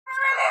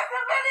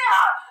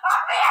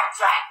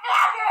trick,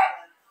 Nadine!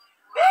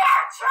 Beer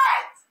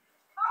trick!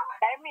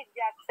 I mean,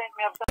 Jack sent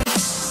me up the...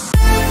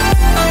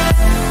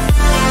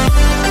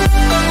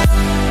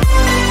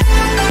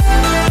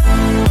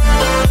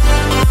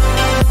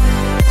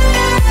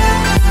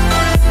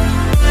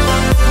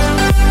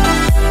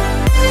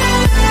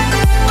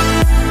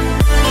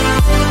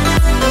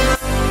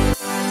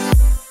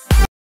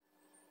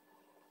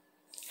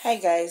 Hi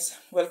guys,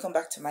 welcome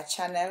back to my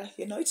channel.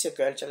 You know it's your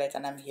girl Juliet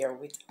and I'm here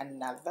with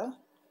another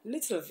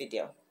little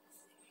video.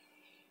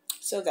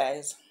 So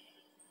guys,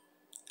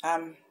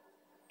 I'm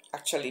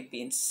actually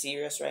being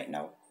serious right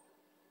now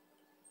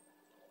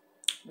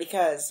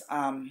because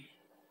I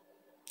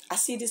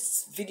see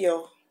this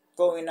video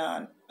going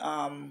on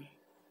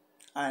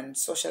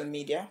social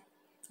media.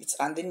 It's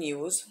on the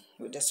news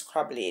with the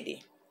scrub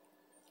lady.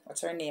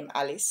 What's her name?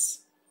 Alice.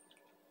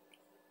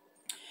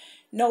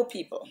 No,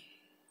 people.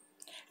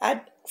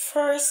 At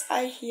first,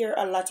 I hear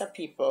a lot of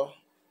people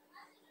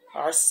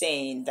are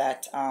saying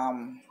that,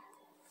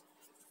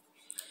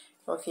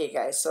 okay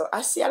guys, so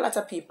I see a lot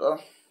of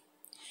people,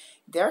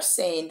 they're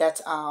saying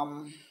that,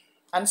 on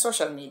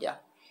social media,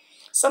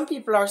 some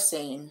people are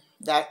saying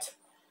that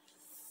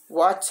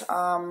what,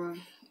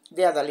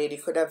 the other lady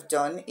could have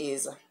done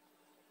is,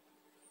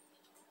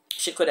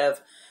 she could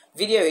have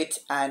video it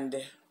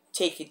and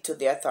take it to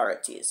the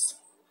authorities.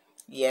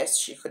 Yes,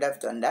 she could have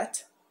done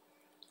that.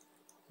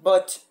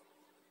 But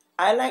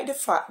I like the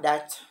fact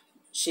that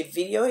she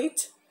video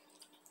it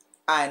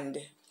and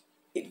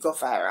it go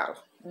viral.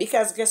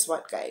 Because guess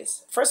what,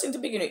 guys? First thing to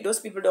begin with, those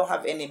people don't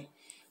have any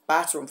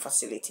bathroom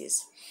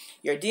facilities.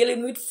 You're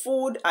dealing with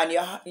food and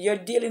you're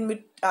dealing with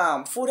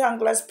food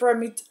handlers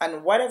permit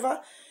and whatever.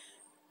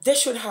 They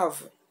should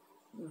have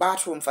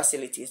bathroom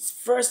facilities.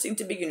 First thing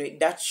to begin with,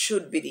 that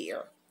should be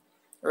there.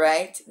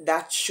 Right?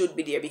 That should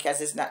be there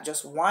because it's not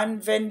just one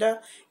vendor.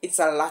 It's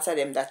a lot of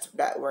them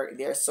that work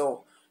there.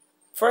 So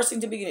first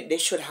thing to begin with, they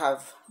should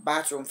have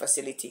bathroom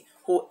facility.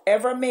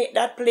 Whoever made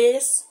that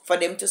place for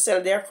them to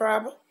sell their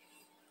crab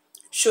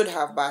should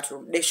have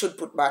bathroom. They should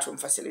put bathroom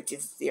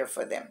facilities there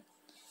for them.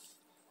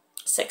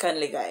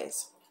 Secondly,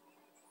 guys,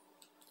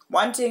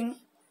 one thing,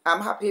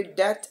 I'm happy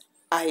that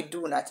I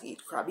do not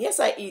eat crab. Yes,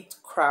 I eat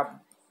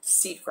crab,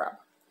 sea crab.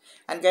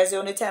 And guys, the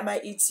only time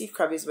I eat sea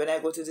crab is when I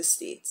go to the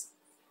States.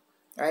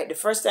 Right? The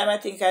first time I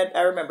think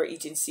I remember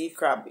eating sea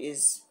crab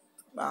is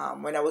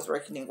when I was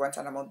working in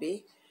Guantanamo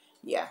Bay.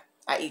 Yeah.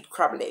 I eat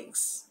crab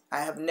legs.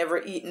 I have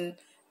never eaten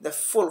the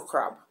full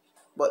crab,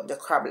 but the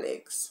crab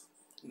legs.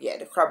 Yeah,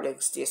 the crab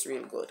legs taste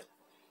real good.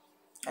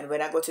 And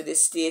when I go to the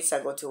States,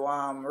 I go to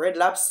Red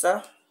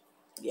Lobster.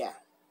 Yeah,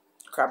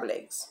 crab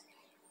legs.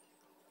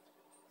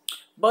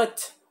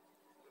 But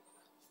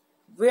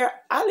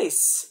where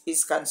Alice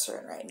is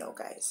concerned right now,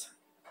 guys,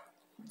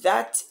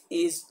 that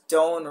is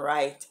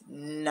downright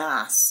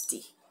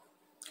nasty.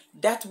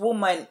 That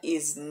woman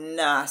is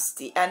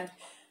nasty. And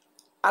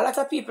a lot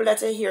of people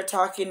that are here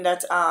talking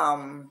that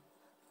I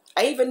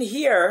even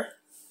hear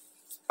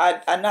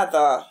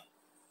another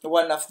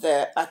one of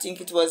the, I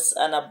think it was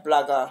on a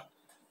blogger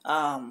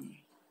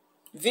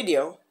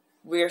video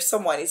where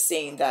someone is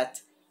saying that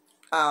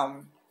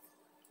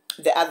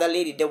the other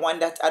lady, the one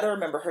that I don't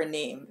remember her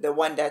name, the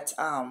one that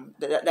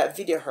that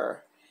video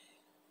her,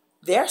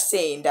 they're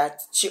saying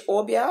that she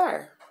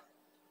OBR.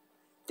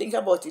 Think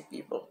about it,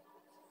 people.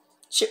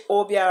 She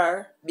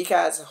OBR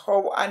because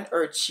how on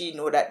earth she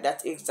know that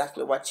that's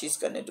exactly what she's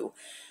gonna do?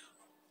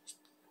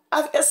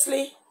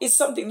 Obviously, it's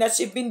something that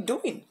she's been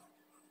doing.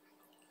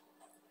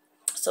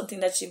 Something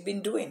that she's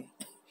been doing.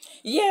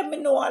 Yeah, me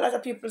know a lot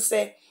of people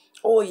say,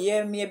 oh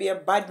yeah, maybe a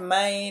bad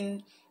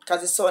mind,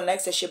 because it's so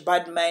nice that she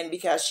bad mind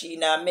because she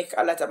now make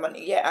a lot of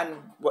money. Yeah, and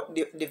what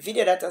the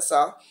video that I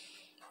saw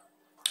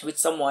with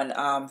someone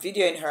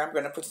videoing her, I'm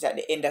gonna put it at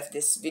the end of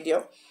this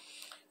video.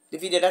 The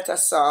video that I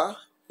saw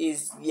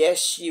is, yes,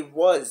 she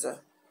was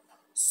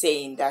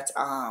saying that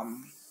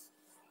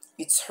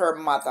it's her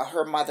mother.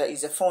 Her mother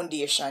is a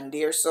foundation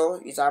there, so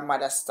it's her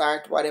mother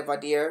start whatever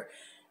there,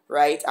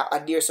 right?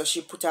 There, so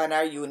she put on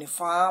her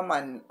uniform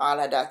and all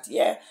of that.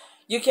 Yeah,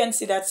 you can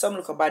see that some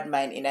look a bad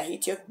mind in a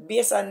hit. You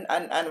based on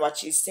what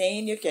she's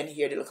saying, you can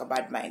hear the look a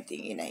bad mind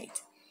thing in it.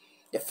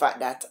 The fact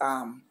that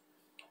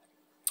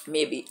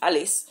maybe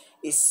Alice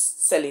is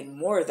selling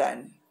more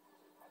than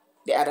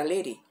the other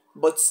lady,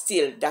 but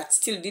still, that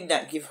still did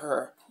not give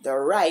her the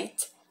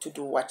right to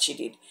do what she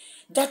did.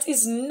 That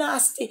is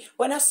nasty.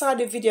 When I saw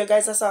the video,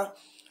 guys, I saw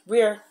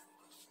where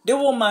the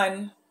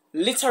woman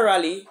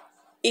literally,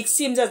 it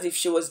seems as if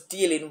she was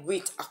dealing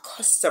with a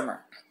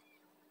customer,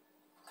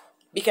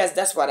 because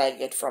that's what I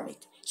get from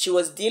it. She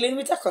was dealing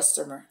with a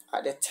customer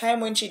at the time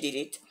when she did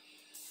it.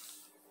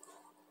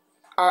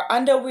 Her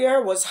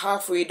underwear was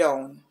halfway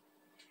down,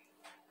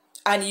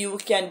 and you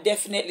can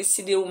definitely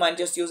see the woman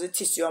just use a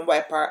tissue and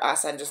wipe her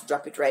ass and just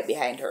drop it right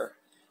behind her.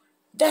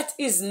 That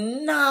is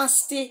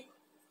nasty.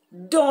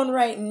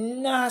 Downright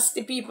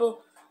nasty,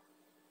 people.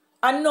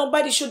 And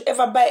nobody should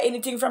ever buy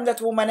anything from that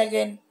woman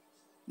again.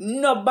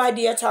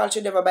 Nobody at all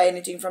should ever buy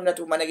anything from that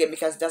woman again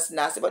because that's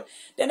nasty. But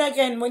then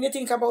again, when you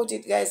think about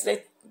it, guys,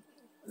 like,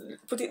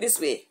 put it this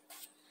way.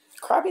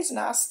 Crab is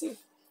nasty.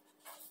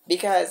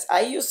 Because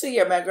I used to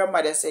hear my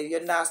grandmother say,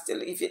 you're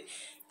nasty.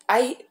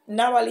 I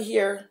now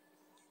hear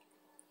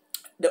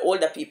the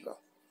older people.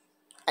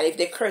 And if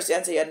they curse you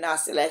and say you're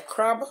nasty like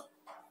crab,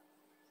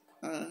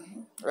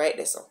 right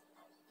there so.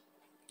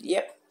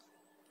 Yep,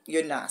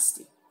 you're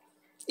nasty.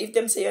 If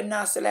them say you're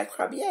nasty like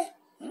crab, yeah,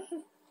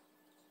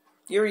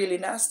 you're really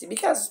nasty.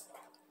 Because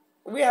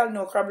we all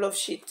know crab love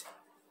shit.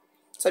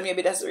 So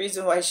maybe that's the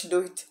reason why she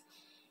do it.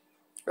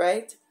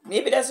 Right?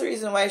 Maybe that's the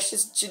reason why she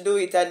do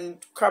it, and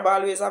crab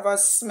always have a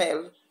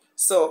smell.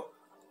 So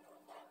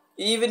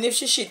even if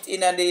she shit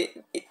in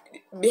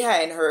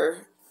behind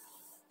her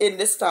in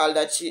the stall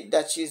that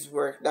she's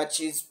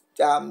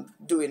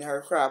doing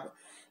her crab,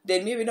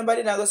 then maybe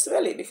nobody not gonna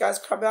smell it because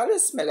crab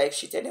always smell like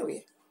shit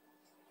anyway.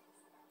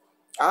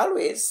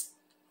 Always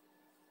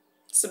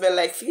smell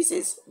like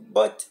feces.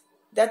 But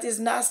that is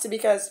nasty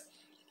because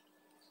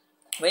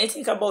when you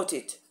think about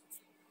it,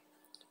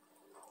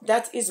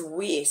 that is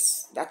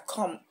waste that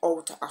come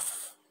out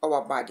of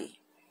our body.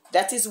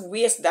 That is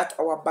waste that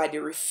our body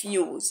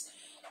refuse.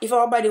 If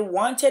our body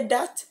wanted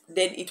that,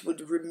 then it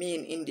would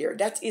remain in there.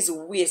 That is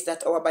waste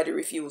that our body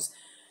refuse.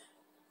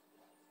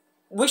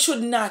 We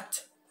should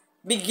not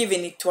be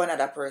giving it to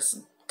another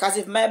person. Because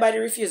if my body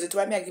refuses it,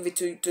 why may I give it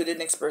to the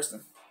next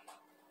person?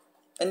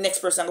 And the next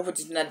person will put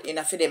it in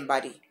a for them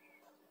body.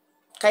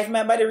 Because if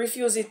my body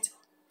refuses it,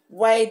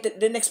 why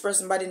the next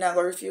person body not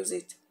going to refuse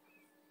it?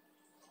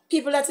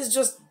 People, that is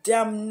just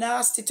damn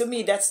nasty to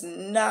me. That's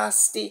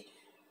nasty.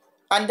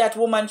 And that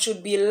woman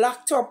should be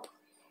locked up.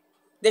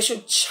 They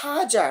should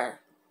charge her.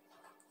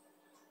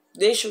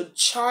 They should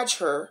charge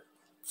her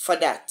for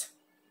that.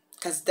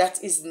 Because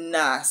that is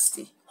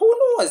nasty. Who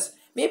knows?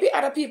 Maybe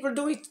other people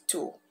do it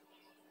too.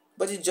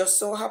 But it just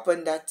so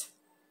happened that,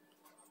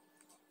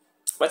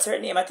 what's her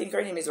name? I think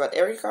her name is what?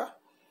 Erica?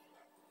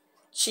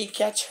 She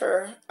catch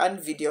her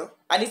on video.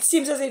 And it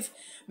seems as if,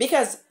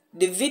 because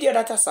the video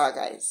that I saw,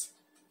 guys,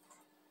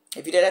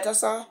 the video that I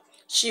saw,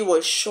 she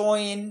was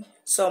showing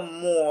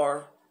some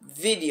more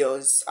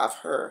videos of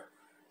her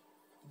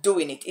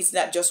doing it. It's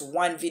not just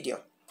one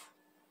video.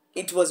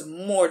 It was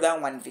more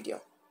than one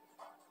video.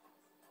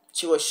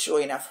 She was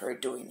showing of her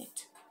doing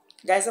it.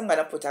 Guys, I'm going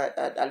to put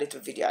a little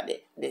video at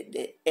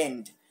the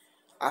end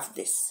of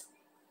this.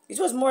 It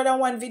was more than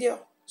one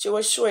video. She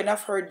was showing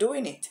of her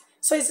doing it.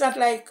 So it's not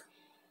like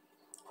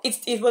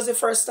it was the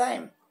first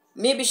time.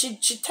 Maybe she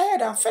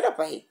tired and fed up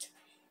of it.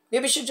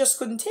 Maybe she just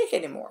couldn't take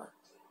anymore.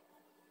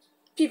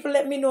 People,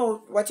 let me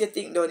know what you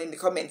think down in the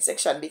comment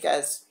section,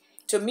 because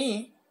to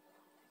me,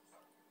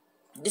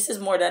 this is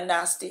more than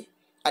nasty.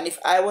 And if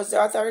I was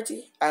the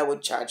authority, I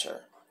would charge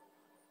her.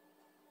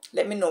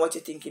 Let me know what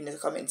you think in the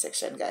comment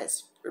section,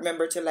 guys.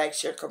 Remember to like,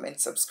 share,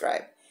 comment,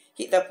 subscribe.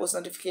 Hit that post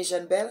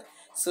notification bell.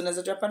 As soon as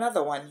I drop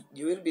another one,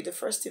 you will be the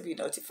first to be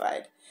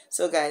notified.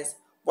 So guys,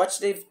 watch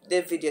the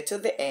video to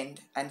the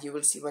end and you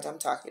will see what I'm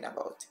talking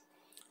about.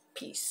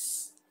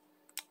 Peace.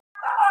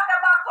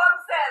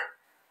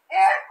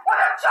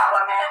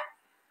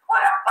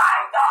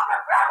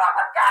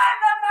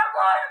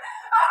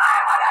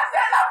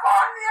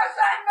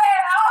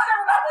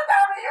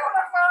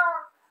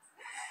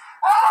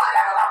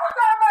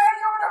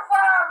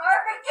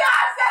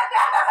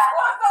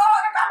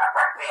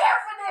 Prepare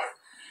for this.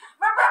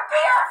 Me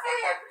prepare for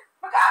it.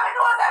 Because I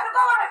know that the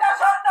government has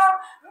shut down.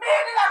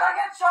 Maybe they're going to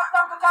get shut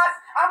down because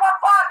I'm a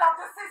part of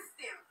the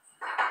system.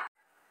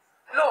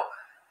 Look.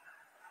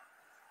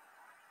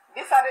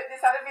 This are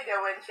the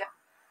video when she...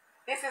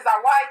 This is a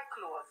white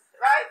clothes,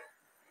 right?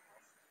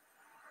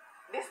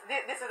 This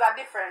is a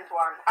different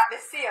one. At the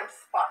same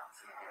spot.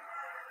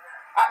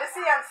 At the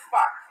same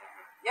spot.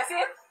 You see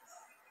it?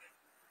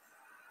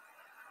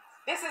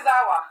 This is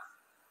our...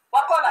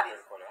 What color is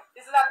this?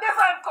 This is a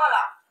different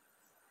color.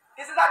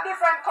 This is a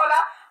different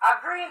color. A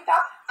green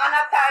top and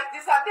a tie.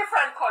 This is a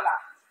different color.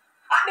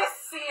 At the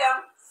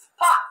same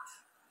spot.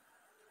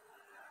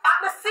 At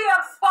the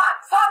same spot.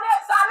 So a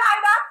lie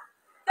that?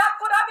 That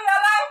could have been a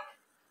lie?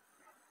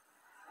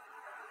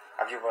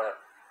 Have you ever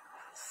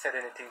said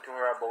anything to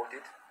her about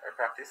it, her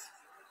practice?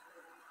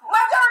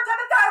 Majority of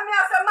the time, me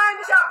I say, mind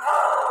the shop.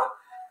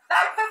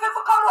 Like,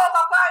 people come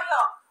over by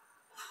you.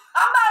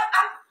 And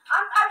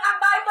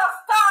by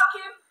just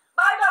talking,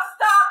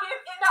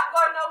 it's not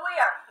going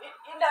nowhere.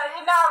 It's not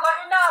going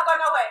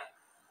nowhere.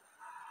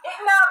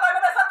 It's not going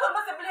nowhere. So,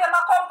 to blame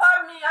a come on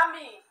me and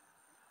me.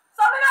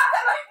 So, me not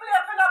tell you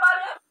blame for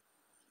nobody.